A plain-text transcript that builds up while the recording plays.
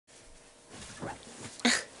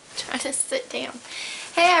to sit down.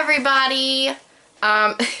 Hey everybody.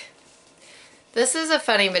 This is a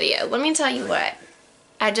funny video. Let me tell you what.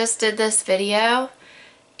 I just did this video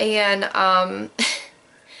and I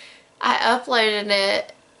uploaded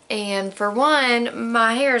it, and for one,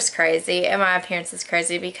 my hair is crazy and my appearance is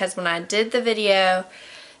crazy because when I did the video,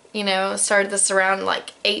 you know, started this around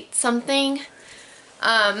like 8 something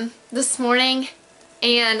this morning,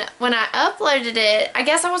 and when I uploaded it, I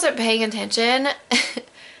guess I wasn't paying attention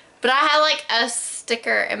but I had like a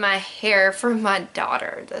sticker in my hair from my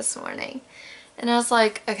daughter this morning, and I was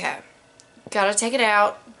like, okay, gotta take it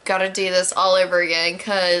out, gotta do this all over again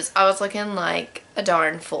because I was looking like a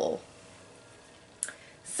darn fool.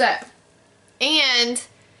 So, and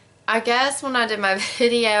I guess when I did my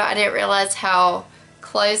video I didn't realize how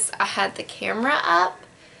close I had the camera up,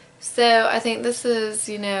 so I think this is,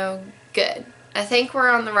 you know, good. I think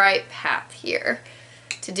we're on the right path here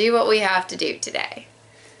to do what we have to do today.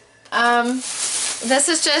 This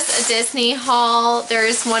is just a Disney haul. There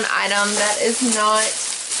is one item that is not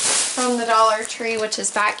from the Dollar Tree, which is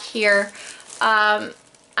back here. I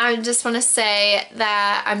just want to say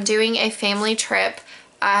that I'm doing a family trip.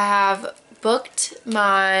 I have booked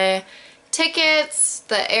my tickets,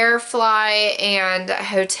 the air flight, and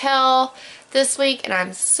hotel this week, and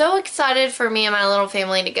I'm so excited for me and my little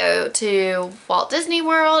family to go to Walt Disney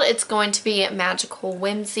World. It's going to be Magical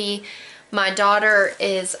Whimsy. My daughter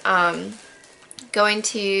is going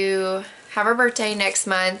to have her birthday next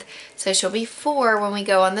month, so she'll be 4 when we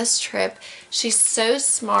go on this trip. She's so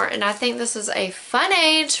smart, and I think this is a fun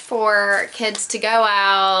age for kids to go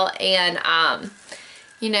out and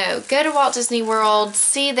you know, go to Walt Disney World,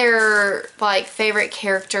 see their like favorite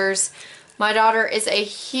characters. My daughter is a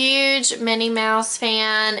huge Minnie Mouse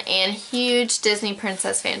fan and huge Disney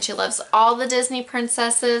Princess fan. She loves all the Disney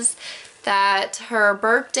princesses. That her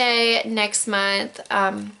birthday next month,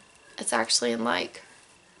 it's actually in like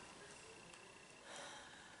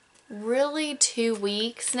really 2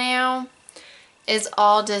 weeks now, is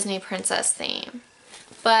all Disney princess theme.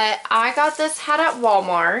 But I got this hat at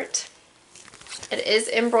Walmart. It is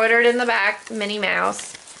embroidered in the back, Minnie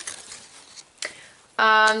Mouse.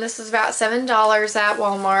 This is about $7 at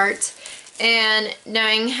Walmart. And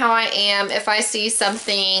knowing how I am, if I see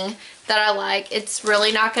something that I like, it's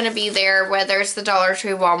really not going to be there, whether it's the Dollar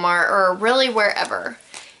Tree, Walmart, or really wherever.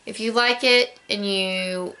 If you like it and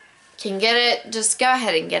you can get it, just go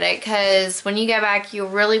ahead and get it, because when you go back, you'll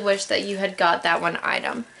really wish that you had got that one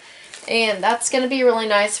item. And that's going to be really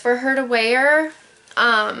nice for her to wear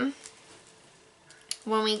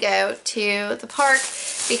when we go to the park,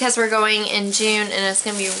 because we're going in June and it's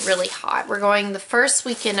going to be really hot. We're going the first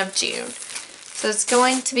weekend of June. So it's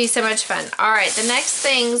going to be so much fun. Alright, the next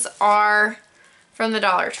things are from the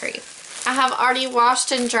Dollar Tree. I have already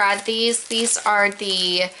washed and dried these. These are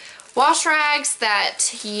the wash rags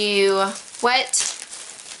that you wet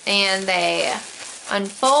and they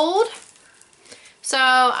unfold. So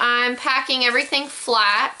I'm packing everything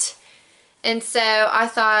flat. And so I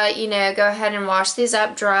thought, you know, go ahead and wash these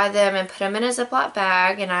up, dry them, and put them in a Ziploc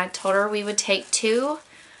bag. And I told her we would take 2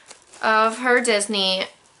 of her Disney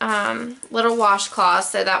little washcloths.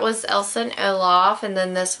 So that was Elsa and Olaf, and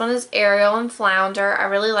then this one is Ariel and Flounder. I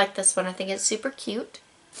really like this one. I think it's super cute.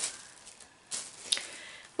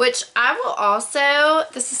 Which I will also,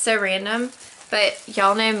 this is so random, but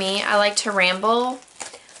y'all know me, I like to ramble.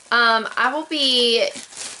 I will be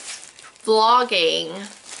vlogging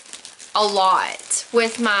a lot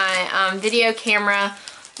with my video camera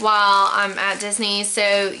while I'm at Disney,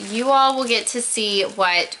 so you all will get to see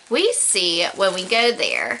what we see when we go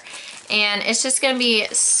there, and it's just gonna be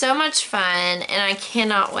so much fun, and I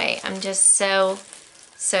cannot wait. I'm just so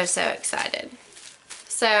excited.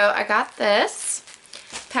 So I got this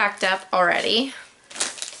packed up already.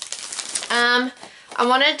 I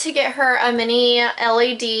wanted to get her a mini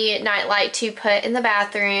LED nightlight to put in the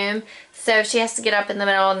bathroom, so if she has to get up in the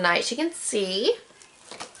middle of the night she can see.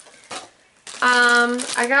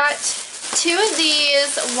 I got 2 of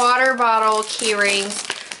these water bottle key rings,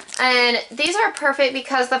 and these are perfect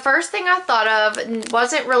because the first thing I thought of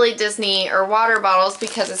wasn't really Disney or water bottles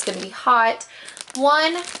because it's going to be hot.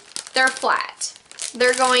 One, they're flat.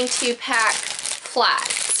 They're going to pack flat.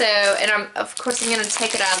 So, and of course I'm going to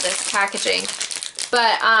take it out of this packaging.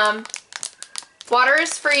 But, water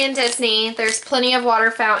is free in Disney. There's plenty of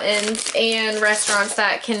water fountains and restaurants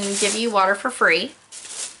that can give you water for free.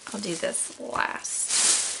 I'll do this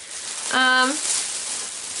last.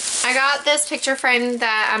 I got this picture frame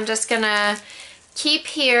that I'm just gonna keep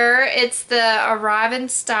here. It's the Arrive in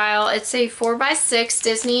Style. It's a 4x6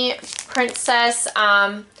 Disney Princess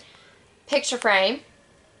picture frame.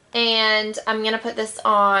 And I'm going to put this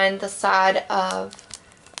on the side of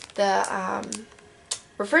the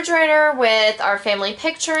refrigerator with our family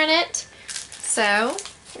picture in it. So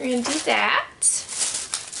we're going to do that.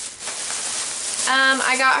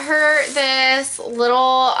 I got her this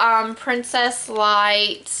little princess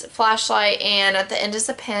light flashlight, and at the end is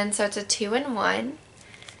a pen, so it's a 2-in-1.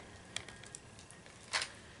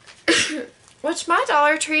 Which my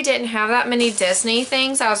Dollar Tree didn't have that many Disney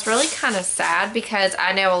things. I was really kind of sad because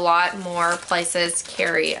I know a lot more places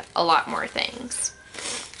carry a lot more things.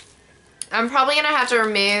 I'm probably going to have to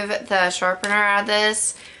remove the sharpener out of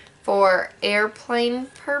this for airplane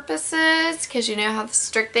purposes because you know how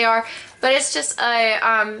strict they are. But it's just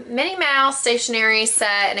a Minnie Mouse stationery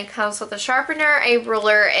set, and it comes with a sharpener, a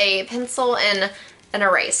ruler, a pencil, and an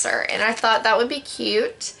eraser. And I thought that would be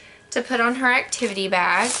cute to put on her activity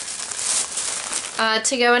bag.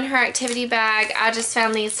 To go in her activity bag, I just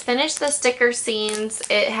found these Finish the Sticker Scenes.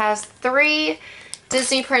 It has 3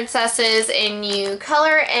 Disney princesses, and you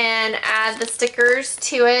color and add the stickers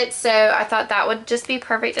to it. So I thought that would just be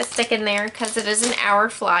perfect to stick in there because it is an hour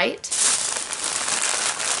flight.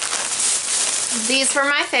 These were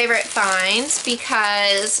my favorite finds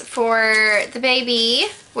because for the baby,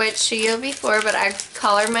 which she'll be 4, but I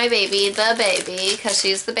call her my baby, the baby, because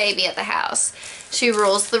she's the baby at the house. She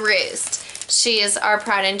rules the roost. She is our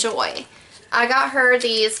pride and joy. I got her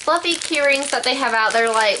these fluffy key rings that they have out there,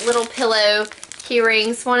 like little pillow key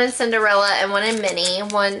rings, one in Cinderella and one in Minnie.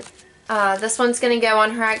 This one's going to go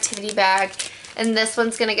on her activity bag, and this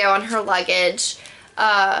one's going to go on her luggage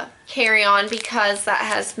carry-on because that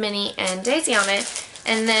has Minnie and Daisy on it.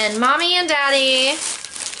 And then Mommy and Daddy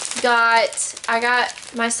I got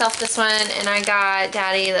myself this one, and I got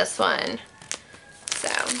Daddy this one. So,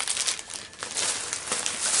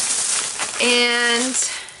 and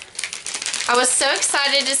I was so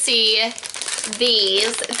excited to see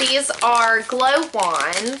these. These are glow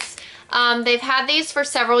wands. They've had these for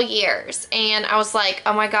several years, and I was like,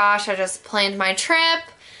 oh my gosh, I just planned my trip,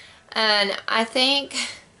 and I think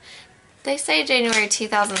they say January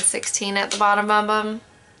 2016 at the bottom of them.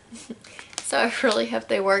 So I really hope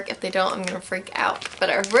they work. If they don't, I'm gonna freak out, but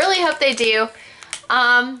I really hope they do.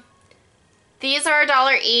 These are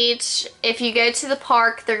 $1 each. If you go to the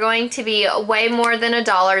park, they're going to be way more than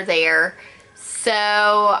 $1 there.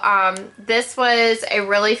 So this was a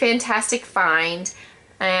really fantastic find,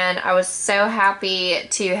 and I was so happy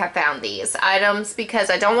to have found these items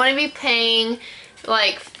because I don't want to be paying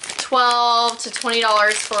like $12 to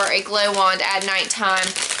 $20 for a glow wand at nighttime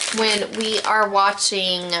when we are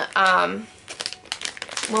watching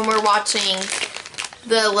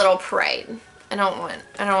the little parade. I don't want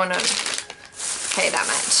to pay that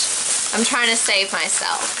much. I'm trying to save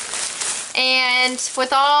myself. And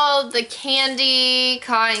with all the candy,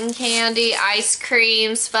 cotton candy, ice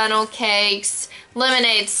creams, funnel cakes,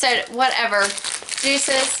 lemonade, soda, whatever,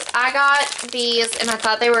 juices, I got these, and I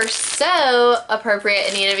thought they were so appropriate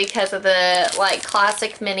and needed because of the like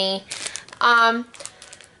classic Minnie.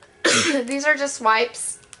 These are just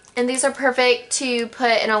wipes, and these are perfect to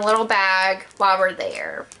put in a little bag while we're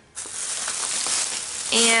there.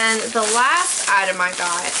 And the last item I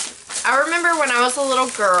got, I remember when I was a little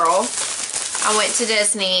girl, I went to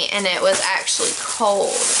Disney and it was actually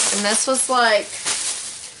cold. And this was like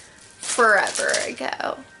forever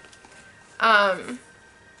ago.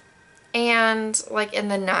 And like in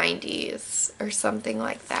the 90s or something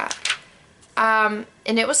like that. And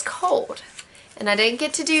it was cold. And I didn't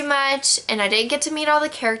get to do much, and I didn't get to meet all the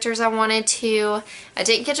characters I wanted to. I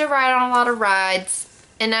didn't get to ride on a lot of rides.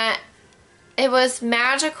 And it was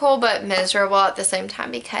magical but miserable at the same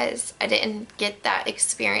time because I didn't get that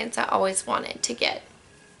experience I always wanted to get.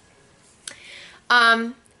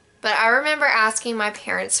 But I remember asking my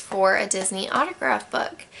parents for a Disney autograph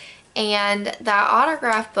book. And that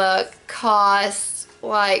autograph book cost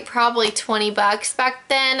like probably 20 bucks back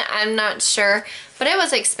then. I'm not sure, but it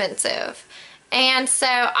was expensive. And so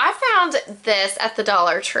I found this at the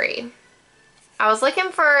Dollar Tree. I was looking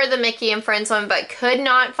for the Mickey and Friends one, but could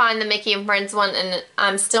not find the Mickey and Friends one, and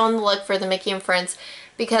I'm still on the look for the Mickey and Friends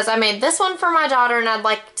because I made this one for my daughter and I'd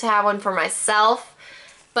like to have one for myself.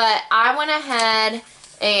 But I went ahead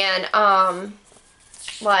and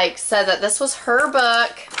like said that this was her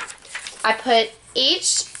book. I put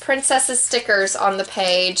each princess's stickers on the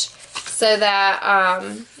page so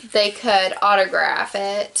that they could autograph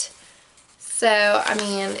it. So, I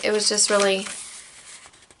mean, it was just really,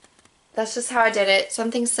 that's just how I did it.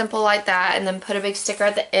 Something simple like that, and then put a big sticker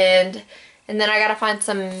at the end. And then I gotta find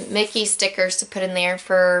some Mickey stickers to put in there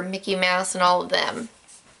for Mickey Mouse and all of them.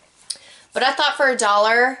 But I thought for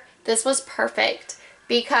 $1, this was perfect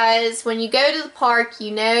because when you go to the park,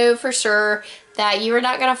 you know for sure that you are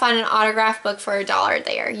not going to find an autograph book for $1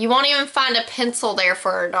 there. You won't even find a pencil there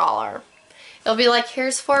for $1. It'll be like,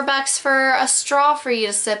 here's $4 for a straw for you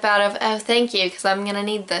to sip out of. Oh, thank you, because I'm going to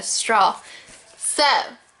need this straw. So,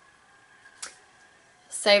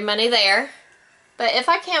 save money there. But if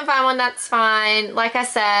I can't find one, that's fine. Like I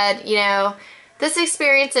said, you know, this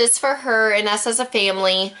experience is for her and us as a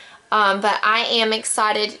family. But I am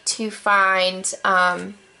excited to find,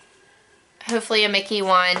 hopefully a Mickey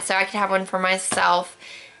one, so I can have one for myself.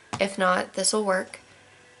 If not, this will work.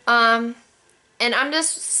 And I'm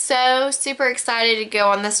just so super excited to go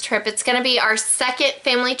on this trip. It's going to be our second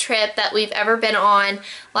family trip that we've ever been on.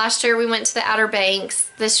 Last year we went to the Outer Banks.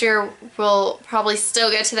 This year we'll probably still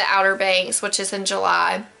go to the Outer Banks, which is in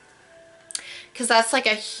July. Because that's like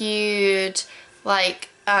a huge like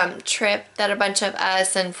trip that a bunch of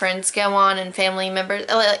us and friends go on, and family members.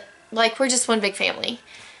 Like we're just one big family.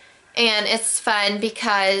 And it's fun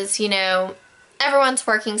because, you know, everyone's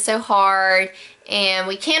working so hard and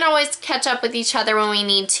we can't always catch up with each other when we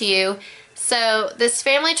need to. So this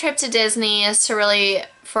family trip to Disney is to really,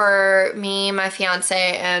 for me, my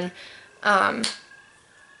fiance, and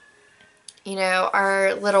you know,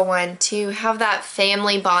 our little one, to have that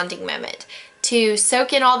family bonding moment, to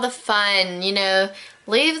soak in all the fun, you know,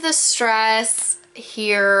 leave the stress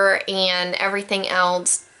here and everything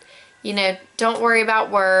else. You know, don't worry about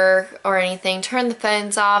work or anything. Turn the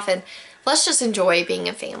phones off and let's just enjoy being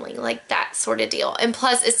a family, like that sort of deal. And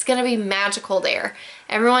plus, it's going to be magical there.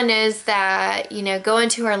 Everyone knows that, you know, going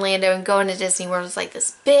to Orlando and going to Disney World is like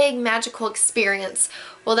this big magical experience.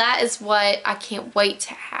 Well, that is what I can't wait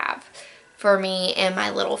to have for me and my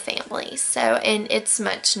little family. So, and it's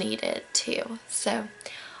much needed too. So,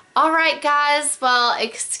 alright guys, well,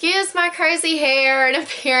 excuse my crazy hair and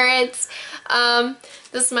appearance.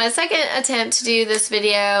 This is my second attempt to do this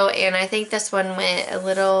video, and I think this one went a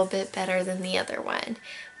little bit better than the other one.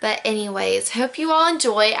 But anyways, hope you all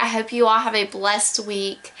enjoy. I hope you all have a blessed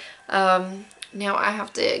week. Now I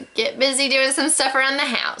have to get busy doing some stuff around the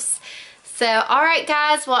house. So, alright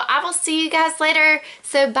guys, well, I will see you guys later.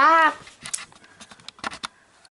 So, bye.